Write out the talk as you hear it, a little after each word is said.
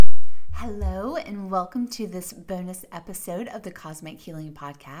Hello, and welcome to this bonus episode of the Cosmic Healing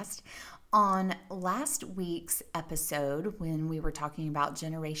Podcast. On last week's episode, when we were talking about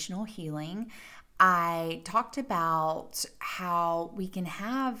generational healing, I talked about how we can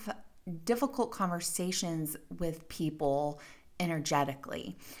have difficult conversations with people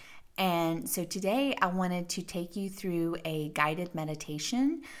energetically. And so today I wanted to take you through a guided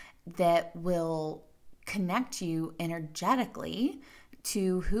meditation that will connect you energetically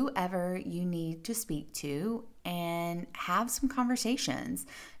to whoever you need to speak to and have some conversations.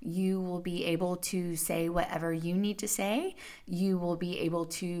 You will be able to say whatever you need to say. You will be able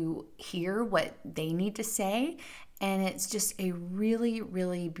to hear what they need to say. And it's just a really,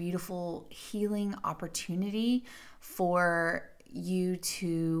 really beautiful healing opportunity for you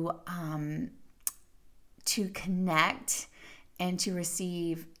to connect and to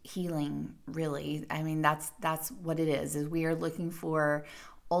receive healing, really. I mean, that's what it is we are looking for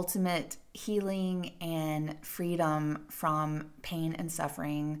ultimate healing and freedom from pain and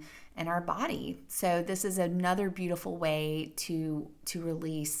suffering in our body. So this is another beautiful way to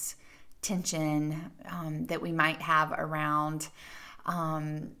release tension that we might have around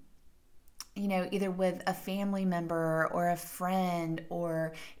either with a family member or a friend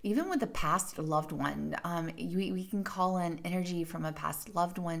or even with a past loved one. We can call in energy from a past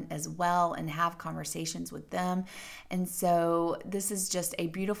loved one as well and have conversations with them. And so this is just a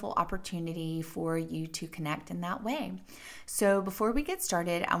beautiful opportunity for you to connect in that way. So before we get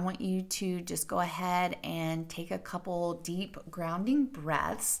started, I want you to just go ahead and take a couple deep grounding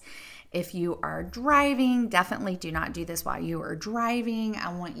breaths. If you are driving, definitely do not do this while you are driving.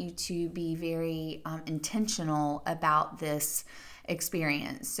 I want you to be very intentional about this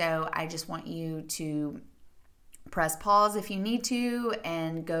experience. So I just want you to press pause if you need to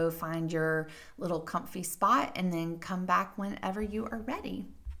and go find your little comfy spot and then come back whenever you are ready.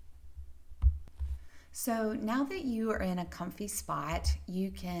 So now that you are in a comfy spot, you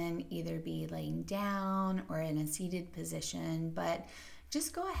can either be laying down or in a seated position, but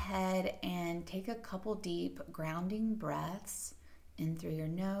just go ahead and take a couple deep grounding breaths in through your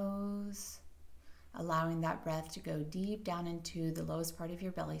nose, allowing that breath to go deep down into the lowest part of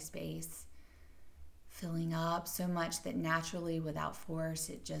your belly space, filling up so much that naturally, without force,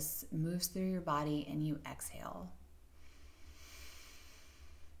 it just moves through your body and you exhale.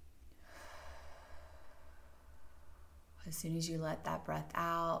 As soon as you let that breath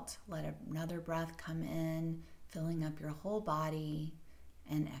out, let another breath come in, filling up your whole body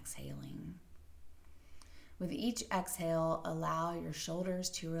and exhaling. With each exhale, allow your shoulders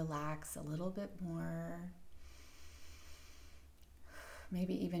to relax a little bit more.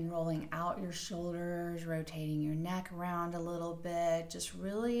 Maybe even rolling out your shoulders, rotating your neck around a little bit, just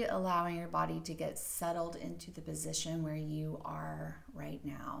really allowing your body to get settled into the position where you are right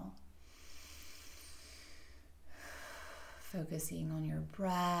now. Focusing on your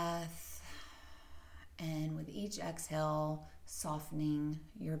breath, and with each exhale, softening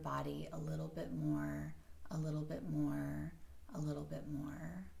your body a little bit more, a little bit more, a little bit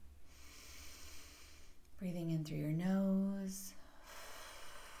more. Breathing in through your nose,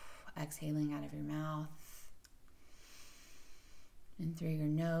 exhaling out of your mouth. In through your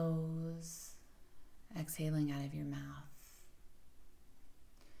nose, exhaling out of your mouth.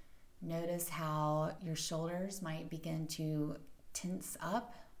 Notice how your shoulders might begin to tense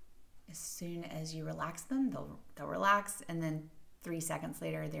up. As soon as you relax them, they'll relax, and then 3 seconds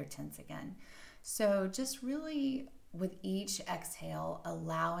later, they're tense again. So just really, with each exhale,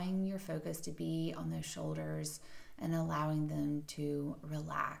 allowing your focus to be on those shoulders and allowing them to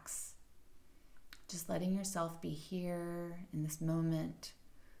relax. Just letting yourself be here in this moment,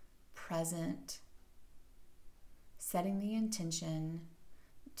 present, setting the intention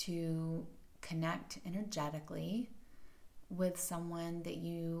to connect energetically with someone that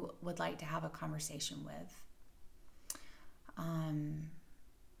you would like to have a conversation with.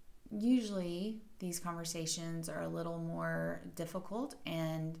 Usually these conversations are a little more difficult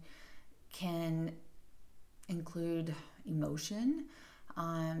and can include emotion,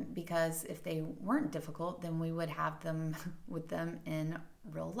 because if they weren't difficult, then we would have them with them in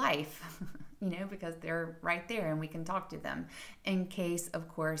real life, because they're right there and we can talk to them, in case, of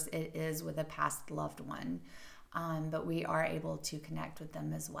course, it is with a past loved one. But we are able to connect with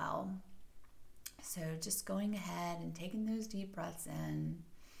them as well. So just going ahead and taking those deep breaths in.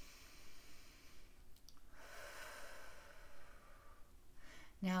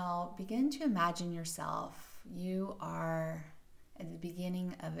 Now begin to imagine yourself. You are at the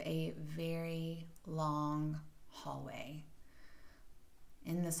beginning of a very long hallway.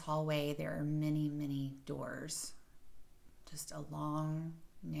 In this hallway, there are many, many doors. Just a long,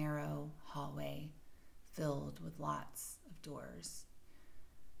 narrow lots of doors.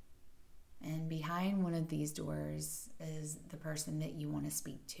 And behind one of these doors is the person that you want to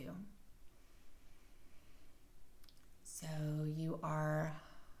speak to. So you are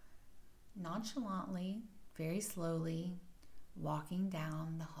nonchalantly, very slowly, walking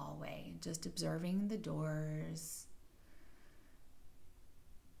down the hallway, just observing the doors,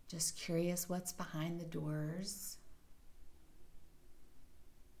 just curious what's behind the doors,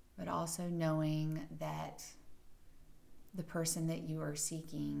 but also knowing that the person that you are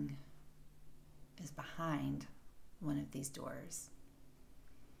seeking is behind one of these doors.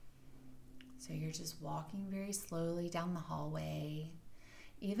 So you're just walking very slowly down the hallway,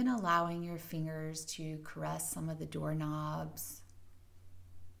 even allowing your fingers to caress some of the doorknobs,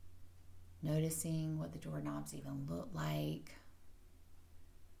 noticing what the doorknobs even look like,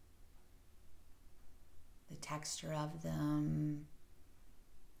 the texture of them,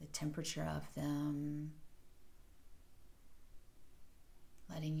 the temperature of them.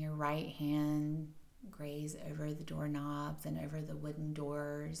 Letting your right hand graze over the doorknobs and over the wooden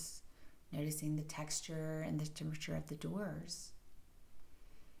doors, noticing the texture and the temperature of the doors.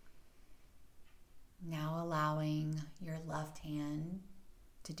 Now allowing your left hand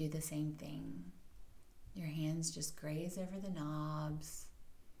to do the same thing. Your hands just graze over the knobs,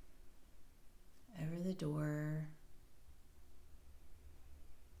 over the door.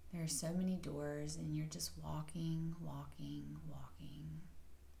 There are so many doors, and you're just walking, walking, walking.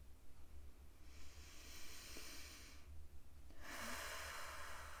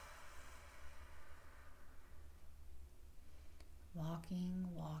 Walking,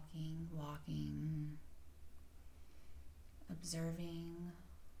 walking, walking, observing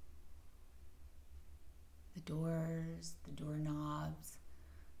the doors, the doorknobs,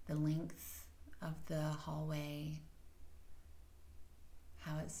 the length of the hallway,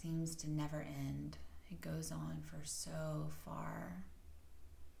 how it seems to never end. It goes on for so far.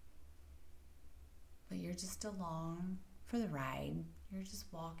 But you're just along for the ride. You're just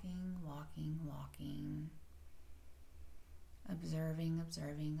walking, walking, walking. Observing,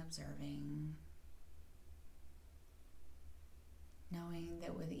 observing, observing. Knowing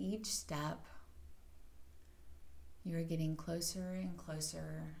that with each step, you are getting closer and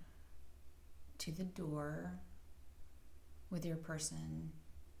closer to the door with your person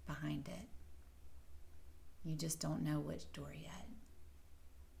behind it. You just don't know which door yet.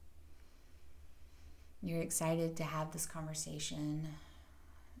 You're excited to have this conversation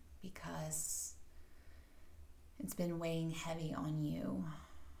because it's been weighing heavy on you,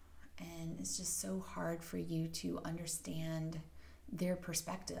 and it's just so hard for you to understand their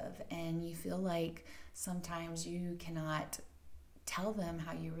perspective, and you feel like sometimes you cannot tell them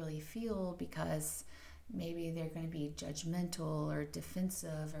how you really feel because maybe they're going to be judgmental or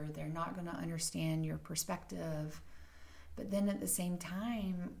defensive, or they're not going to understand your perspective. But then at the same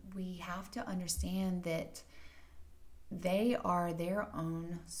time, we have to understand that they are their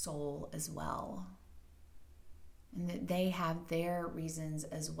own soul as well, and that they have their reasons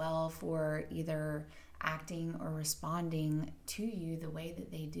as well for either acting or responding to you the way that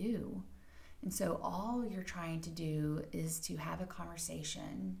they do. And so all you're trying to do is to have a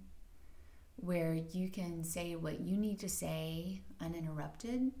conversation where you can say what you need to say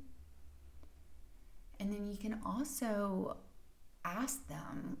uninterrupted. And then you can also ask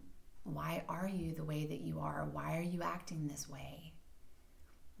them, why are you the way that you are? Why are you acting this way?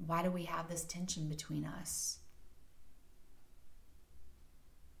 Why do we have this tension between us?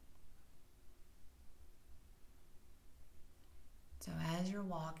 So as you're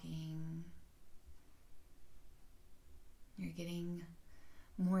walking, you're getting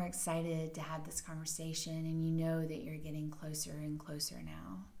more excited to have this conversation, and you know that you're getting closer and closer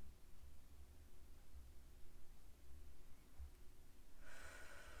now.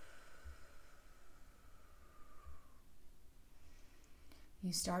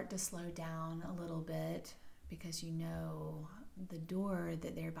 You start to slow down a little bit because you know the door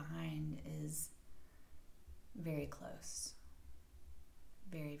that they're behind is very close.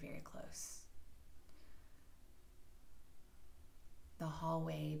 Very, very close. The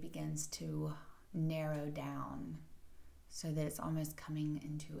hallway begins to narrow down so that it's almost coming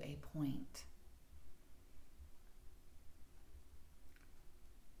into a point.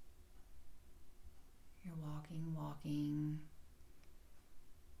 You're walking, walking,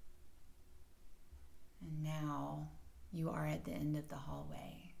 and now you are at the end of the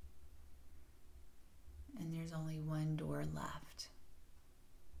hallway, and there's only one door left.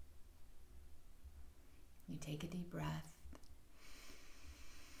 You take a deep breath.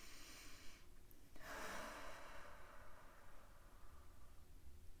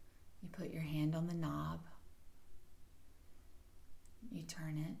 You put your hand on the knob,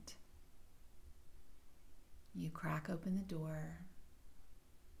 turn it. You crack open the door,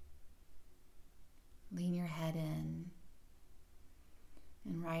 lean your head in,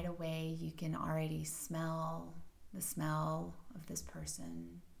 and right away you can already smell the smell of this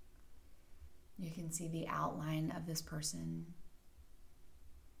person. You can see the outline of this person.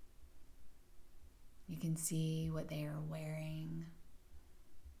 You can see what they are wearing,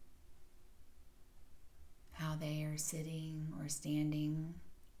 how they are sitting or standing.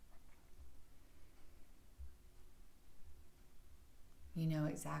 You know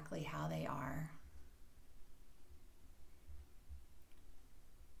exactly how they are.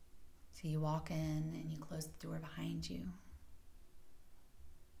 So you walk in and you close the door behind you.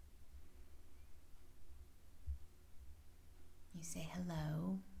 You say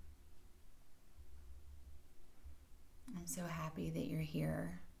hello. I'm so happy that you're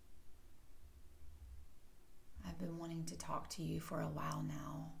here. I've been wanting to talk to you for a while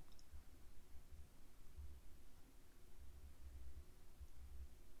now.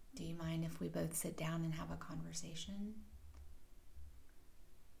 Do you mind if we both sit down and have a conversation?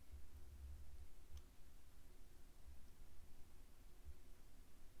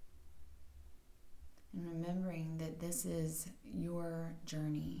 And remembering that this is your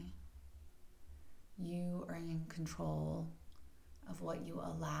journey. You are in control of what you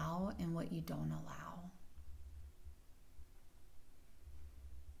allow and what you don't allow.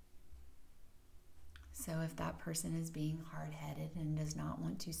 So if that person is being hard-headed and does not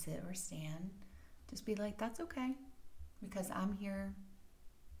want to sit or stand, just be like, that's okay, because I'm here.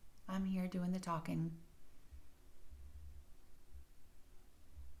 I'm here doing the talking.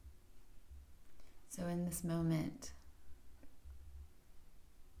 So in this moment,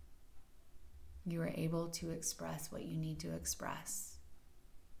 you are able to express what you need to express.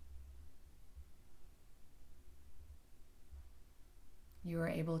 You are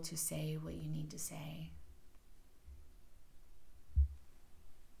able to say what you need to say.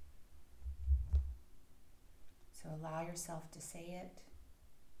 So allow yourself to say it.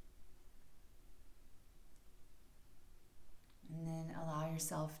 And then allow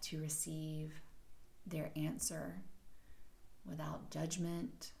yourself to receive their answer without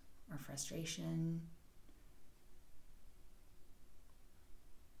judgment or frustration.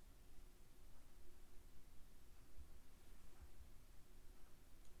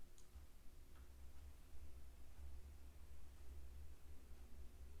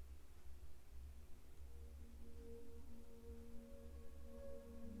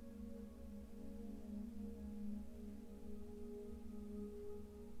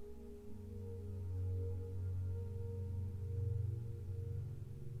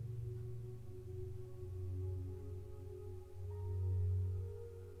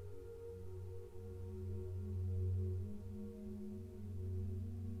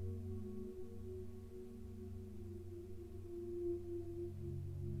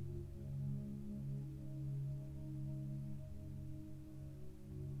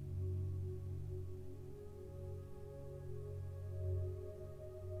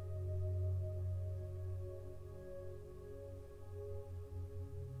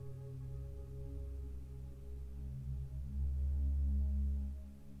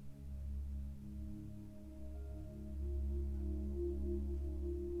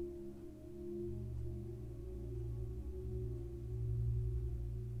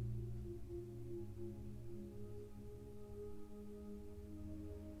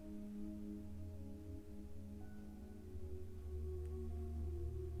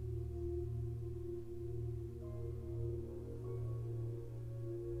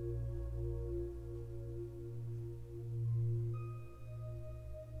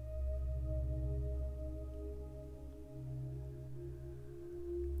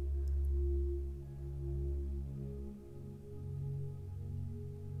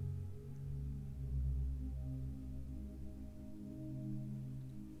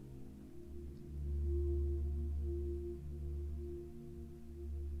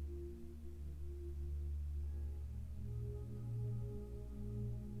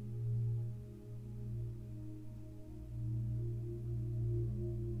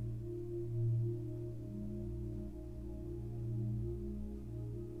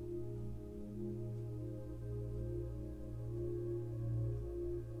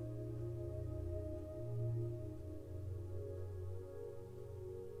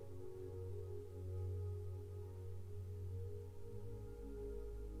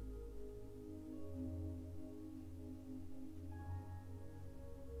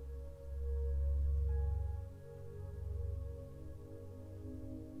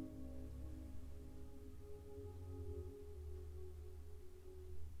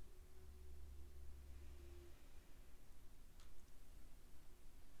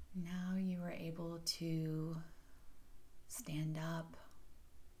 to stand up,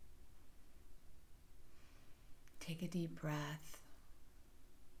 take a deep breath.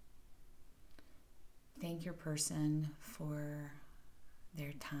 Thank your person for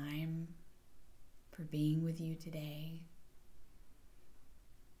their time, for being with you today.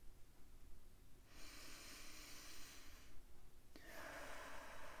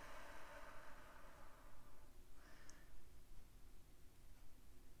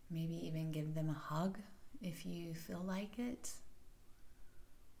 Maybe even give them a hug if you feel like it.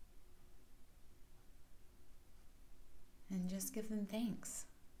 And just give them thanks.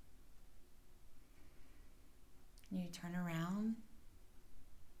 You turn around,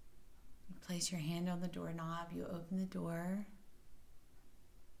 you place your hand on the doorknob, you open the door,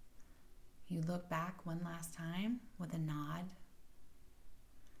 you look back one last time with a nod,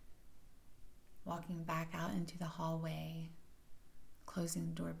 walking back out into the hallway, closing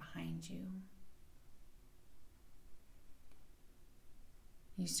the door behind you.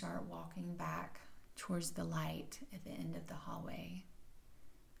 You start walking back towards the light at the end of the hallway,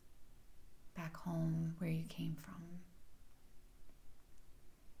 back home where you came from.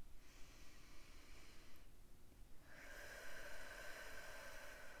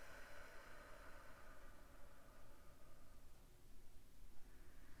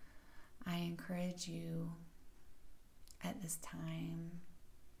 I encourage you at this time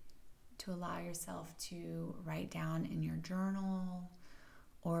to allow yourself to write down in your journal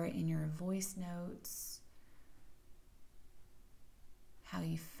or in your voice notes how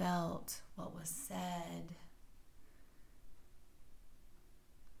you felt, what was said.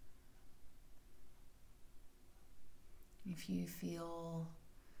 If you feel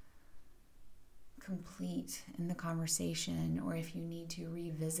complete in the conversation, or if you need to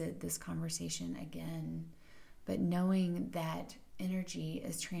revisit this conversation again, but knowing that energy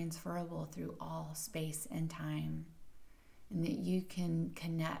is transferable through all space and time, and that you can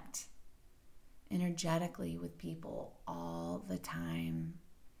connect energetically with people all the time.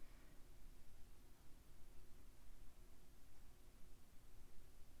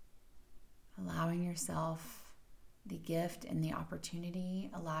 Allowing yourself the gift and the opportunity,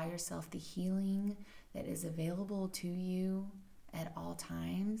 allow yourself the healing that is available to you at all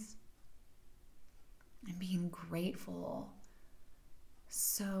times, and being grateful,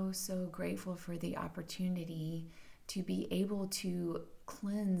 so grateful for the opportunity to be able to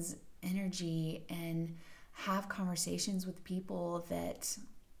cleanse energy and have conversations with people that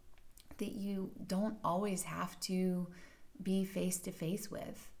you don't always have to be face to face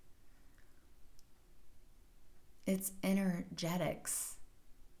with. It's energetics.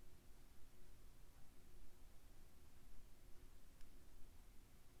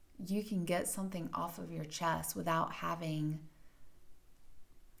 You can get something off of your chest without having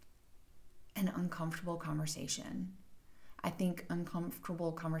an uncomfortable conversation. I think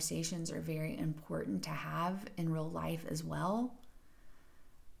uncomfortable conversations are very important to have in real life as well.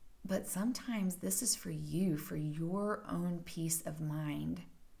 But sometimes this is for you, for your own peace of mind.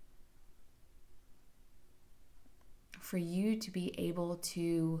 For you to be able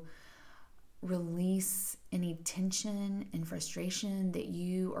to release any tension and frustration that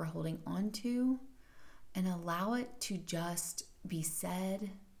you are holding on to and allow it to just be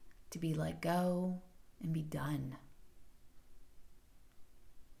said, to be let go, and be done.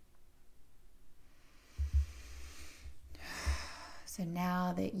 So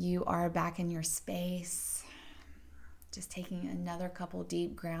now that you are back in your space, just taking another couple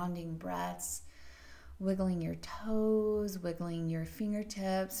deep grounding breaths, wiggling your toes, wiggling your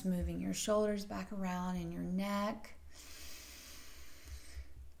fingertips, moving your shoulders back around in your neck,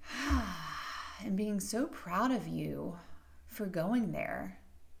 and being so proud of you for going there.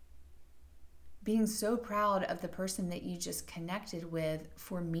 Being so proud of the person that you just connected with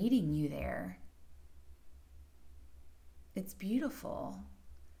for meeting you there. It's beautiful.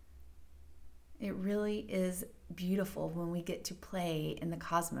 It really is beautiful when we get to play in the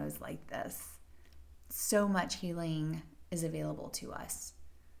cosmos like this. So much healing is available to us.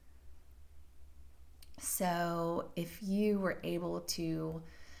 So if you were able to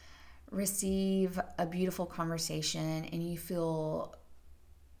receive a beautiful conversation and you feel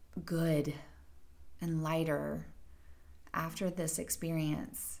good and lighter after this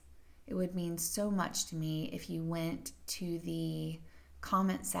experience, it would mean so much to me if you went to the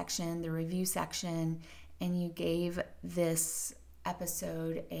comment section, the review section, and you gave this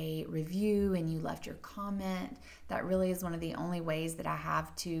episode a review and you left your comment. That really is one of the only ways that I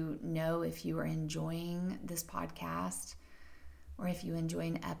have to know if you are enjoying this podcast or if you enjoy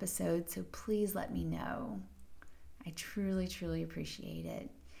an episode. So please let me know. I truly appreciate it.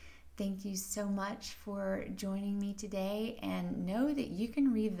 Thank you so much for joining me today, and know that you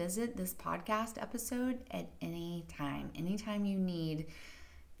can revisit this podcast episode at any time. Anytime you need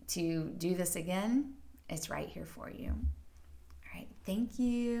to do this again, it's right here for you. All right. Thank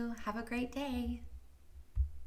you. Have a great day.